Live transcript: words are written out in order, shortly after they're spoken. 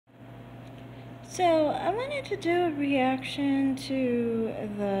So I wanted to do a reaction to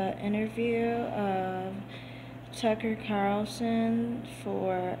the interview of Tucker Carlson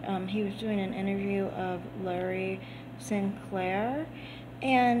for, he was doing an interview of Larry Sinclair,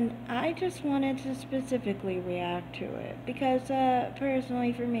 and I just wanted to specifically react to it because,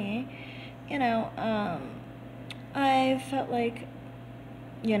 personally for me, you know, I felt like,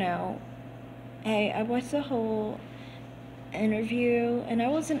 you know, I watched the whole interview and I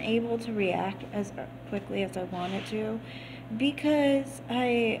wasn't able to react as quickly as I wanted to because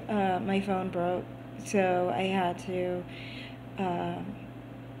my phone broke, so I had to uh,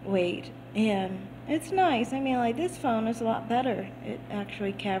 wait. And it's nice. I mean, like, this phone is a lot better. It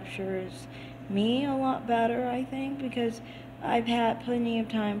actually captures me a lot better, I think, because I've had plenty of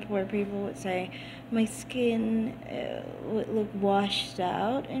times where people would say my skin would look washed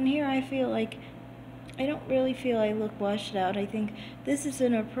out, and here I feel like I don't really feel I look washed out. I think this is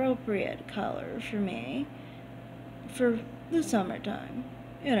an appropriate color for me for the summertime,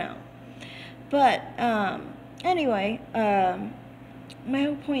 you know. But anyway, my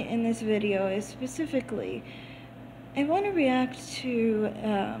whole point in this video is specifically I want to react to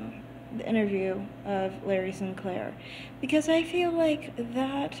the interview of Larry Sinclair because I feel like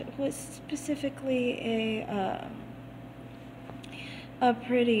that was specifically a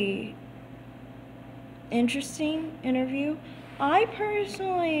pretty interesting interview. I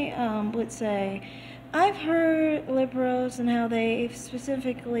personally would say I've heard liberals and how they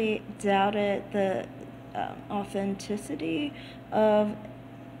specifically doubted the authenticity of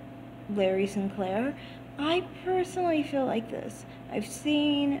Larry Sinclair. I personally feel like this. I've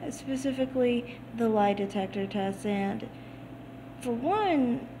seen specifically the lie detector test, and for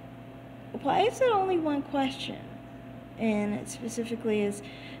one, why is it only one question? And it specifically is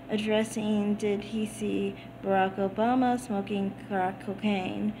addressing, did he see Barack Obama smoking crack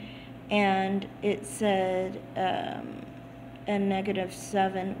cocaine? And it said a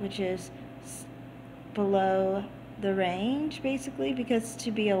 -7, which is below the range, basically, because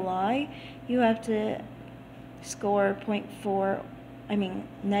to be a lie, you have to score -4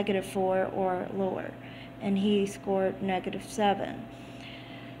 or lower. And he scored -7.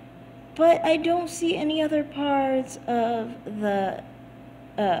 But I don't see any other parts of the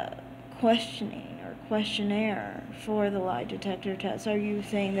questioning or questionnaire for the lie detector test. Are you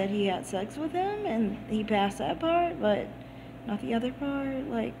saying that he had sex with him and he passed that part, but not the other part?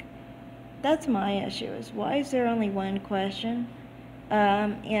 Like, that's my issue, is why is there only one question?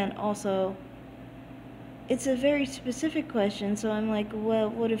 And also, it's a very specific question, so I'm like, well,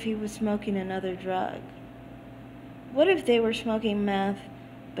 what if he was smoking another drug? What if they were smoking meth,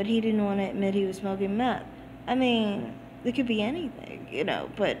 but he didn't want to admit he was smoking meth? I mean, it could be anything,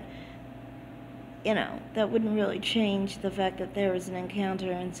 but, that wouldn't really change the fact that there was an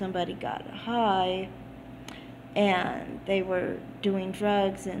encounter and somebody got high and they were doing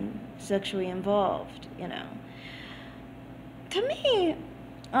drugs and sexually involved, To me,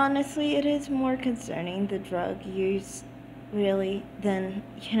 honestly, it is more concerning the drug use, really, than,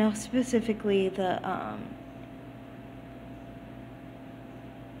 specifically the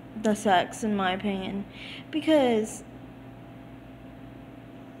sex, in my opinion, because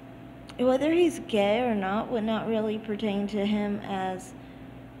whether he's gay or not would not really pertain to him as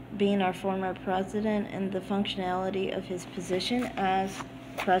being our former president and the functionality of his position as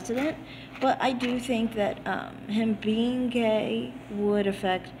president. But I do think that him being gay would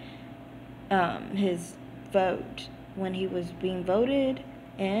affect his vote when he was being voted,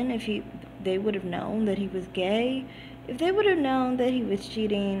 and if they would have known that he was gay, if they would have known that he was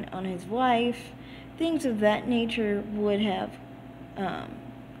cheating on his wife, things of that nature would have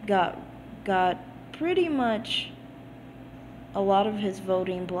got pretty much a lot of his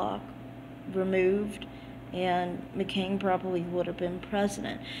voting block removed, and McCain probably would have been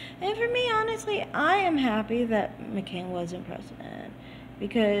president. And for me, honestly, I am happy that McCain wasn't president,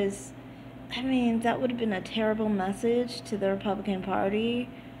 because, that would have been a terrible message to the Republican Party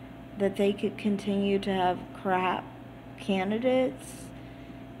that they could continue to have crap candidates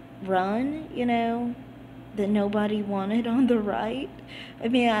run, that nobody wanted on the right.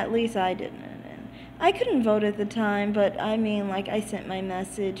 At least I didn't. And I couldn't vote at the time, but I sent my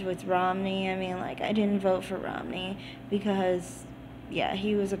message with Romney. I didn't vote for Romney because, yeah,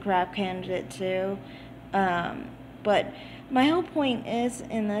 he was a crap candidate too. But my whole point is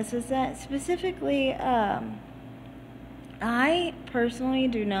that specifically, I personally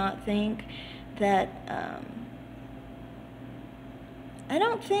do not think that, I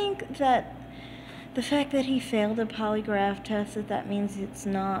don't think that the fact that he failed a polygraph test, that means it's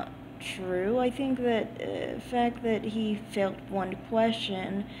not true. I think that the fact that he failed one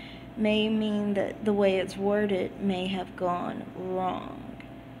question may mean that the way it's worded may have gone wrong.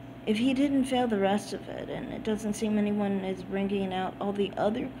 If he didn't fail the rest of it, and it doesn't seem anyone is bringing out all the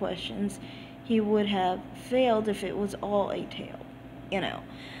other questions, he would have failed if it was all a tale, you know.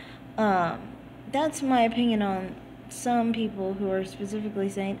 That's my opinion on some people who are specifically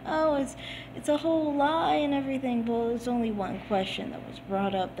saying, oh, it's a whole lie and everything. Well, there's only one question that was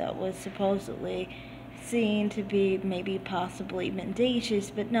brought up that was supposedly seen to be maybe possibly mendacious,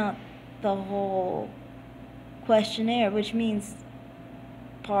 but not the whole questionnaire, which means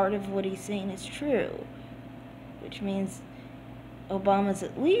part of what he's saying is true, which means Obama's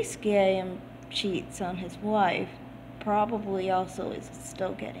at least gay and cheats on his wife, probably also is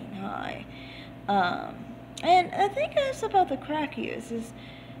still getting high. And I think it's about the crack use is,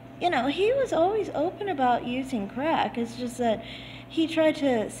 he was always open about using crack. It's just that he tried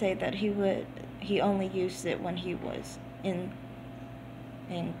to say that he only used it when he was in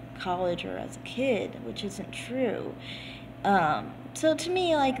college or as a kid, which isn't true. So to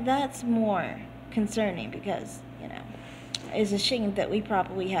me, like, that's more concerning because, it's a shame that we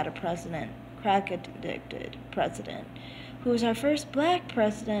probably had a crack-addicted president, who was our first black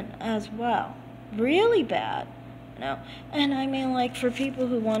president as well. Really bad, And I mean, like, for people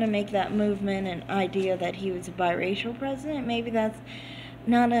who want to make that movement and idea that he was a biracial president, maybe that's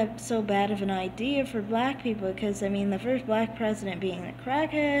not so bad of an idea for black people, because, I mean, the first black president being a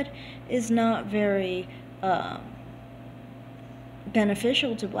crackhead is not very,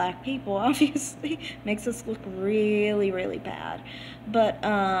 beneficial to black people, obviously. Makes us look really, really bad. But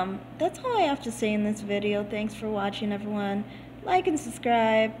that's all I have to say in this video. Thanks for watching, everyone. Like and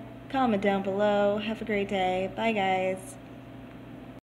subscribe. Comment down below. Have a great day. Bye, guys.